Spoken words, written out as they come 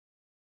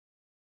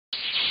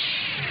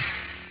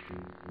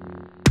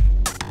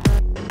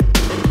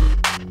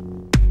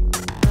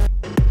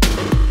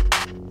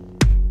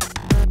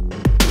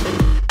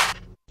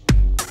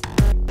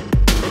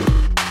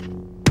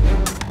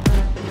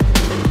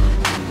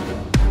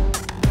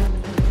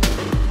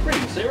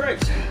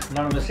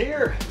Anonymous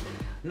here.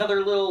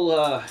 Another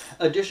little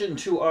addition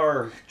to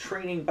our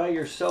Training by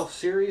Yourself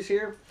series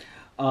here.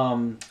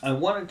 I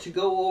wanted to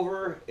go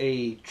over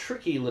a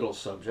tricky little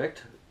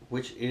subject,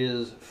 which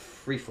is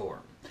freeform.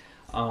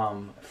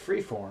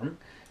 Freeform,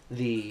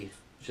 the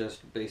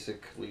just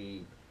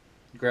basically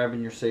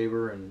grabbing your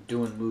saber and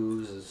doing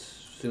moves as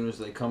soon as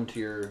they come to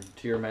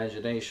your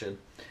imagination,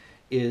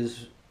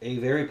 is a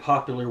very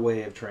popular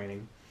way of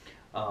training,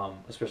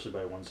 especially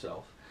by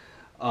oneself.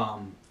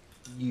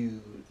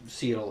 You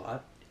see it a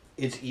lot.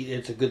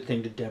 It's a good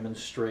thing to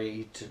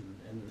demonstrate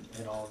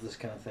and all of this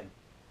kind of thing.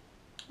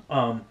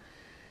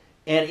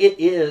 And it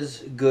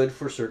is good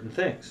for certain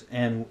things.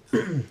 And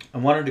I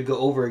wanted to go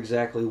over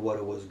exactly what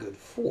it was good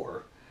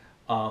for,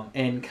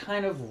 and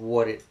kind of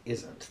what it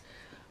isn't.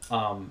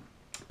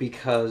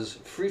 Because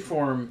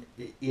freeform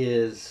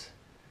is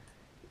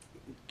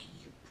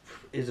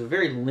a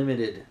very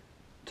limited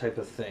type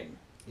of thing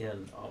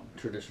in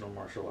traditional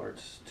martial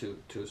arts to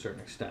a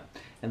certain extent.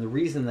 And the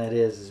reason that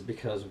is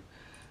because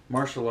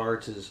martial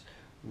arts is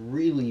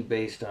really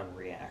based on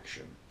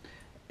reaction.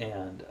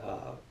 And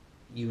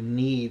you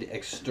need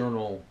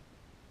external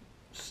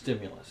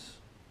stimulus,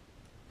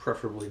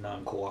 preferably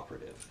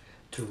non-cooperative,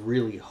 to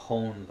really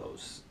hone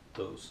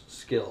those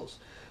skills.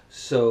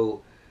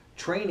 So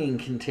training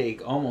can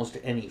take almost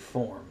any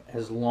form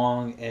as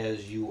long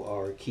as you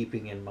are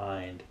keeping in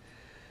mind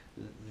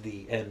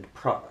the end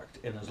product,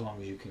 and as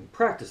long as you can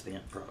practice the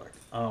end product.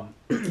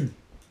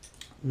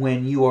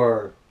 When you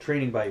are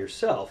training by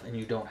yourself and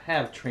you don't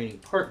have training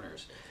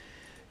partners,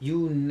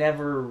 you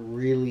never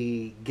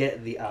really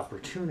get the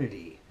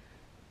opportunity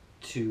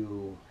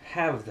to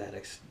have that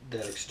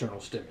external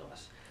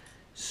stimulus.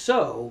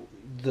 So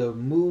the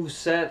move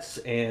sets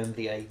and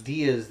the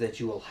ideas that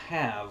you will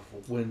have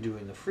when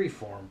doing the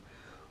freeform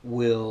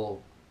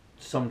will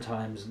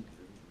sometimes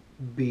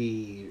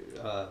be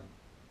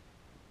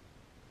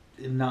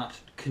not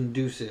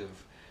conducive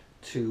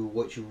to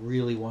what you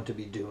really want to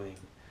be doing,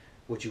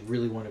 what you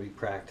really want to be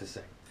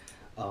practicing,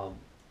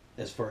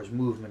 as far as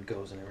movement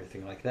goes and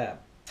everything like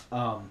that.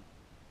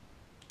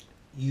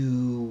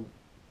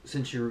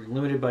 Since you're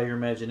limited by your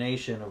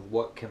imagination of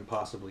what can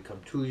possibly come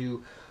to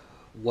you,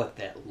 what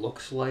that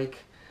looks like,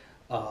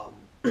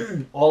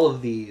 all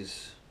of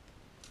these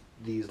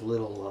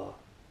little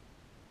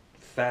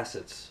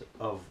facets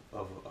of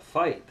a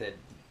fight that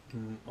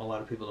a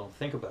lot of people don't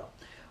think about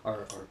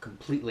are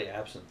completely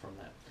absent from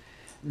that.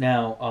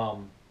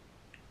 Now,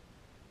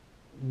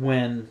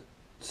 when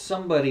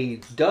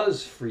somebody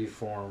does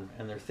freeform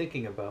and they're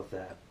thinking about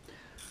that,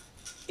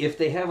 if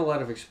they have a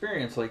lot of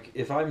experience, like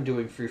if I'm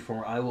doing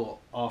freeform, I will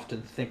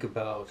often think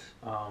about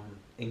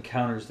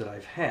encounters that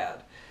I've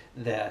had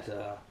that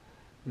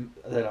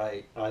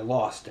I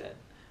lost in,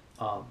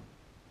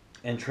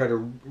 and try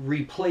to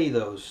replay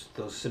those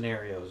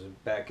scenarios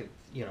back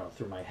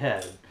through my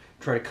head, and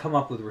try to come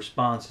up with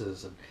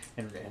responses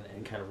and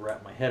kind of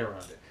wrap my head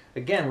around it.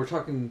 Again,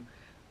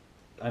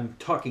 I'm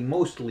talking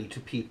mostly to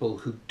people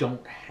who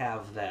don't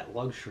have that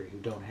luxury, who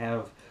don't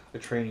have a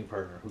training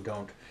partner, who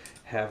don't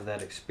have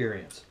that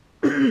experience.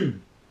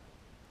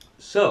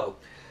 So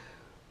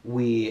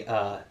we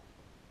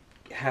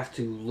have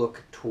to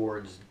look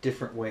towards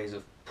different ways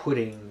of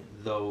putting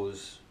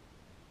those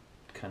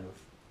kind of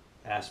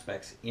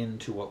aspects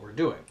into what we're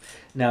doing.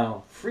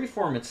 Now,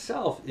 freeform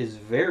itself is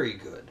very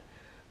good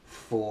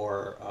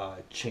for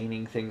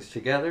chaining things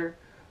together,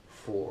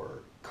 for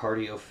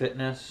cardio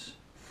fitness,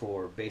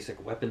 for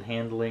basic weapon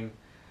handling,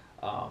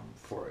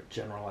 for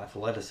general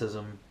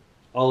athleticism.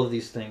 All of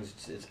these things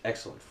it's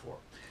excellent for.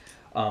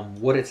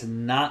 What it's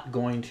not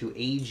going to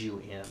aid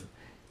you in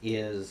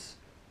is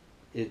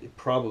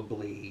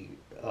probably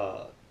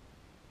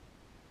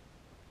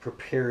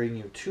preparing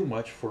you too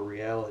much for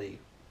reality,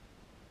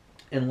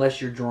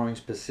 unless you're drawing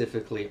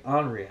specifically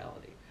on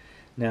reality.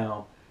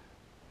 Now,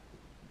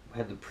 I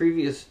had the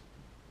previous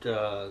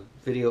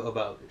video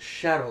about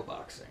shadow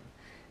boxing,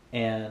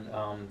 and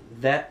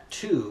that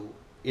too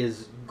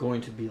is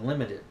going to be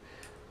limited.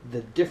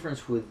 The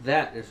difference with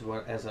that is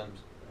what I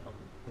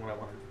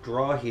want to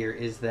draw here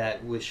is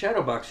that with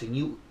shadow boxing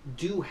you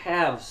do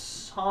have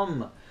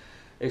some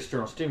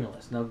external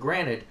stimulus. Now,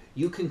 granted,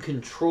 you can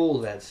control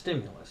that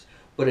stimulus,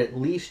 but at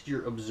least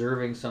you're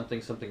observing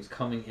something's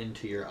coming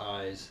into your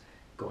eyes,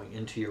 going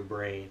into your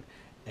brain,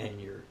 and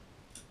you're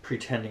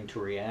pretending to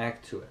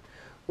react to it.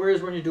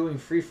 Whereas when you're doing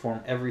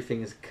freeform,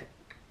 everything is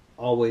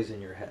always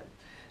in your head.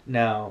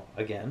 Now,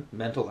 again,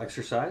 mental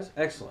exercise,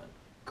 excellent.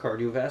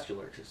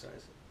 Cardiovascular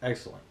exercise,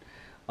 excellent.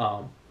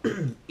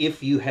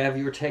 If you have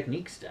your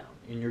techniques down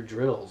in your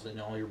drills and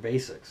all your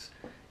basics,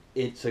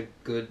 it's a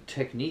good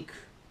technique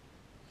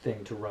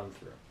thing to run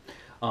through.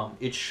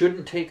 It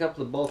shouldn't take up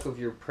the bulk of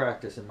your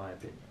practice, in my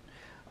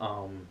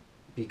opinion,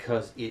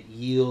 because it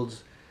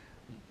yields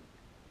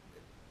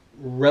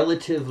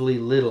relatively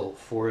little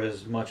for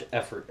as much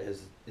effort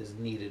as is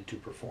needed to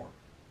perform.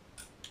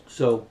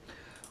 So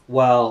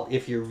while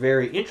if you're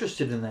very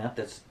interested in that,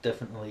 that's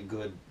definitely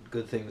good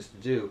things to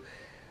do.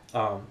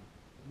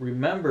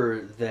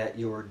 remember that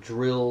your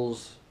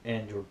drills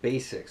and your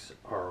basics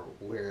are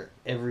where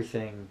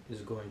everything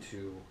is going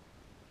to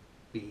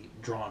be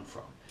drawn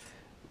from.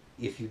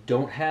 If you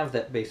don't have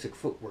that basic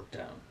footwork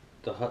down,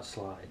 the hut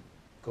slide,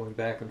 going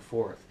back and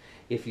forth,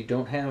 if you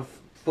don't have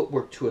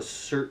footwork to a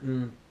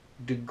certain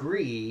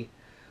degree,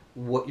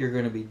 what you're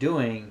going to be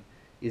doing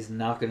is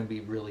not going to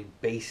be really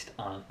based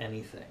on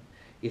anything.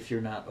 If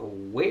you're not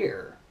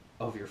aware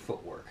of your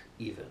footwork,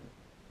 even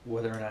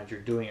whether or not you're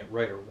doing it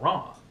right or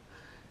wrong,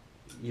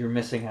 you're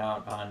missing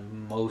out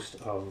on most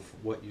of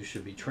what you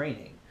should be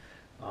training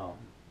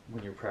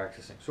when you're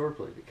practicing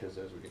swordplay, because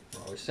as we're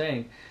always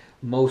saying,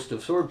 most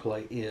of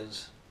swordplay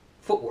is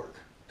footwork,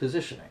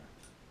 positioning.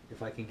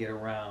 If I can get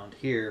around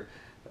here,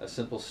 a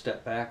simple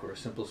step back or a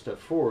simple step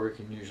forward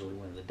can usually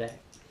win the day.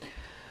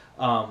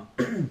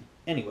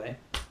 Anyway,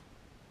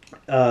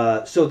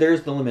 so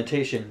there's the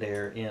limitation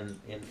there in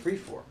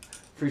freeform.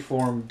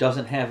 Freeform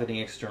doesn't have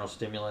any external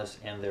stimulus,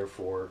 and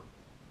therefore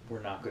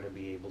we're not going to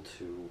be able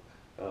to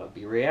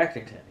be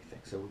reacting to anything.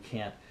 So we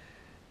can't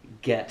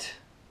get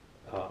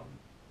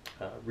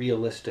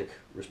realistic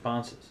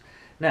responses.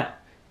 Now,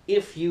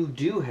 if you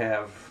do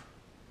have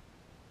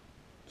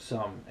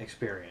some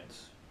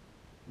experience,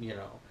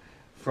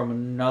 from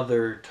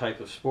another type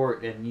of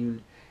sport, and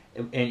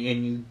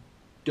you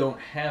don't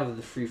have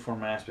the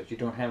freeform aspect, you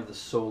don't have the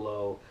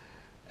solo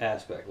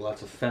aspect.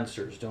 Lots of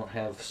fencers don't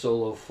have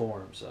solo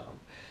forms,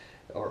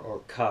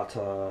 or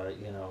kata.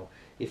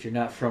 If you're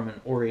not from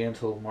an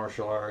Oriental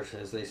martial art,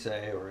 as they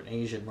say, or an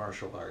Asian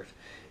martial art,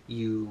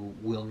 you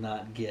will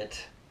not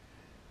get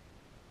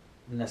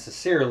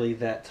necessarily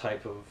that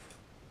type of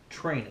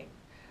training.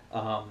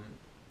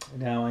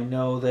 Now I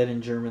know that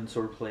in German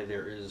swordplay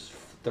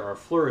there are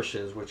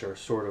flourishes, which are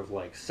sort of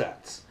like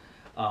sets,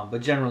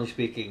 but generally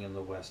speaking in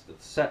the West the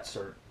sets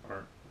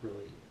aren't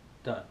really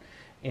done,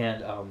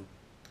 and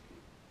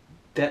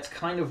that's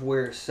kind of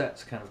where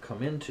sets kind of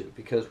come into,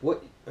 because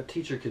what a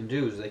teacher can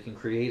do is they can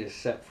create a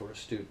set for a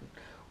student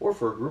or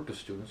for a group of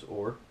students,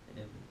 or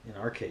in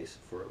our case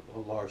for a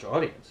large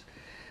audience,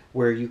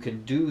 where you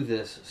can do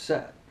this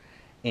set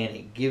and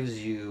it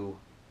gives you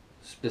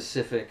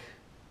specific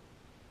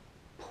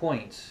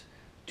points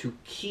to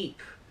keep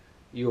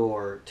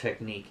your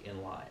technique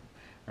in line,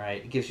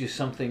 right? It gives you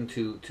something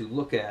to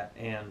look at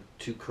and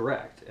to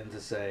correct and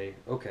to say,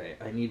 okay,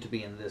 I need to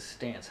be in this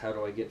stance. How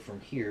do I get from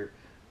here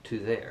to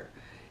there?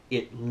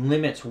 It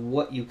limits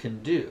what you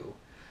can do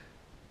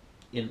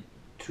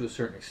to a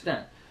certain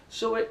extent.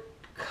 So it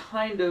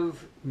kind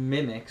of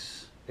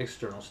mimics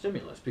external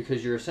stimulus,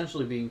 because you're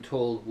essentially being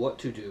told what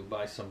to do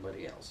by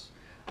somebody else.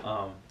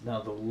 Now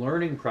the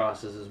learning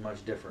process is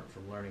much different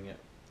from learning it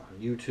on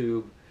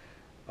YouTube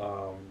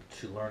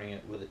to learning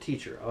it with a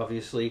teacher.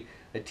 Obviously,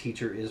 a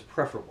teacher is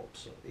preferable.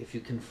 So if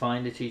you can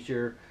find a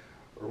teacher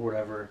or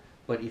whatever,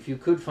 but if you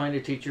could find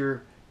a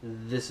teacher,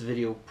 this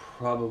video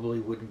probably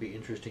wouldn't be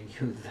interesting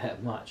you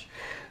that much.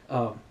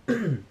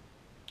 I'm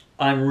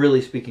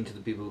really speaking to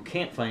the people who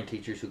can't find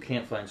teachers, who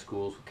can't find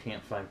schools, who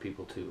can't find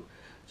people to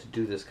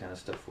do this kind of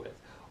stuff with,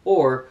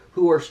 or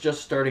who are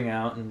just starting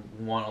out and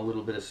want a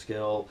little bit of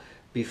skill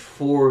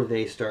before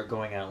they start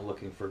going out and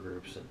looking for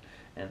groups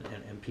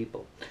and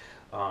people.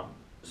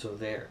 So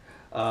there.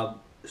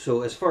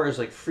 So as far as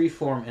like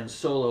freeform and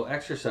solo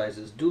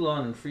exercises,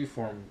 Dulon and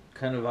freeform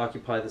kind of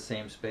occupy the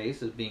same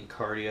space as being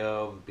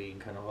cardio, being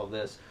kind of all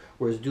this,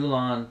 whereas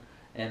Dulon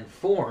and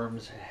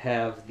forms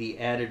have the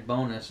added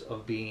bonus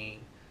of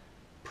being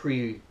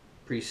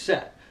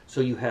preset.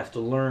 So you have to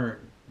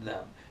learn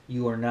them.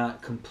 You are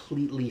not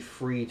completely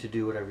free to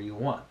do whatever you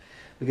want.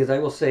 Because I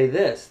will say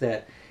this,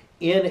 that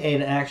in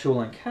an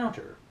actual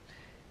encounter,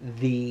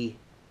 the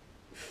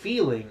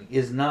feeling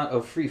is not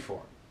of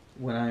freeform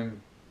when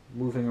I'm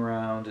moving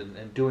around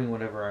and doing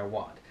whatever I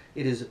want.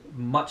 It is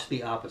much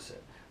the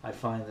opposite. I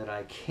find that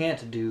I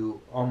can't do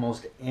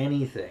almost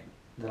anything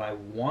that I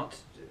want to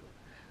do.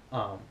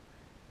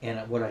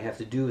 And what I have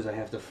to do is I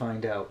have to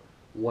find out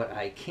what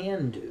I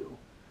can do,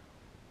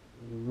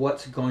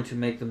 what's going to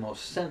make the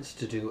most sense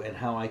to do, and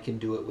how I can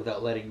do it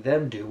without letting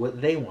them do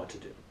what they want to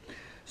do.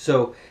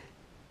 So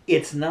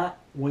it's not,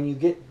 when you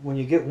get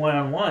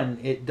one-on-one,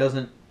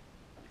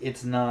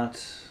 it's not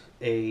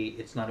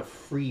a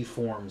free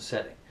form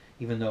setting,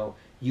 even though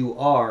you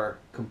are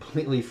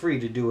completely free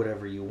to do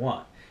whatever you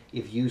want.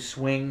 If you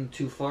swing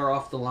too far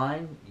off the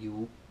line,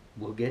 you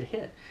will get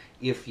hit.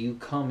 If you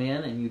come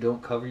in and you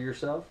don't cover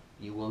yourself,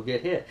 you will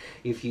get hit.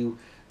 If you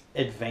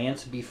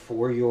advance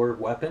before your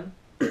weapon,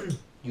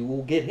 you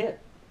will get hit.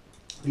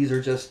 These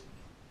are just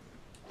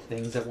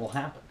things that will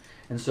happen.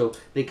 And so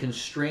they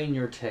constrain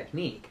your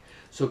technique.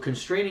 So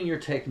constraining your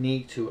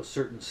technique to a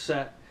certain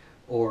set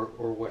or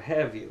what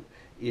have you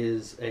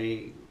is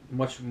a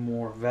much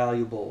more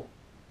valuable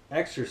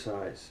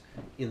exercise,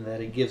 in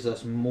that it gives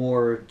us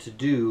more to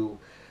do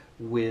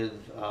with,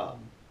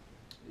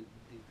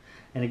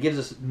 and it gives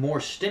us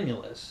more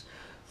stimulus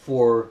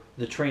for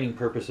the training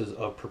purposes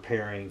of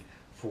preparing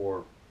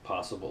for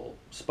possible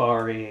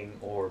sparring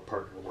or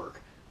partner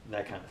work,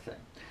 that kind of thing.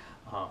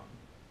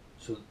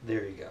 So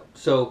there you go.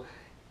 So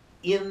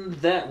in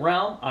that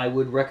realm, I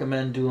would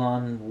recommend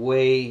Dulon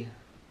way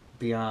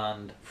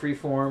beyond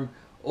freeform.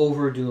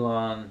 Over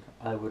Dulon,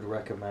 I would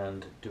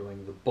recommend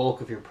doing the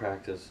bulk of your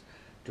practice,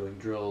 doing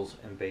drills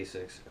and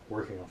basics,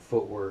 working on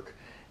footwork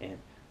and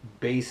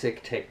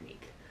basic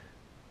technique.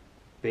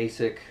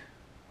 Basic,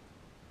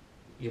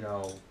 you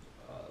know,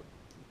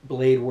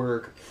 blade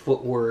work,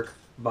 footwork,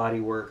 body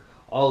work,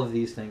 all of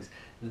these things.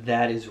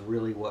 That is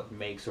really what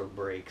makes or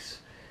breaks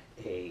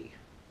an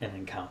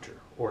encounter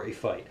or a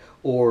fight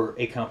or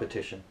a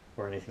competition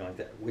or anything like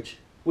that.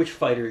 Which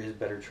fighter is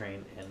better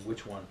trained and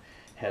which one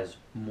has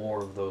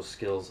more of those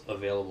skills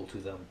available to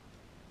them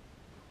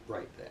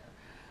right there.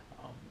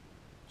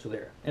 So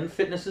there. And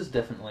fitness is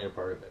definitely a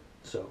part of it.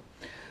 So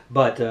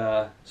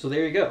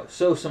there you go.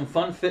 So some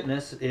fun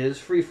fitness is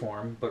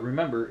freeform, but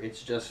remember,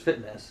 it's just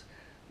fitness.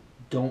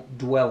 Don't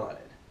dwell on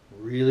it.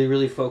 Really,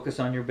 really focus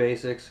on your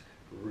basics.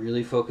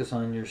 Really focus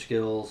on your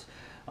skills,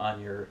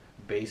 on your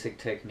basic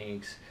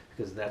techniques,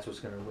 because that's what's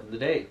going to win the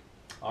day.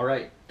 All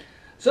right.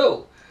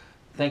 So,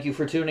 thank you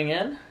for tuning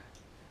in.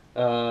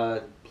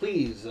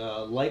 Please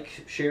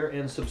like, share,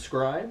 and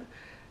subscribe.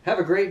 Have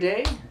a great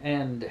day,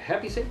 and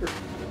happy sabering.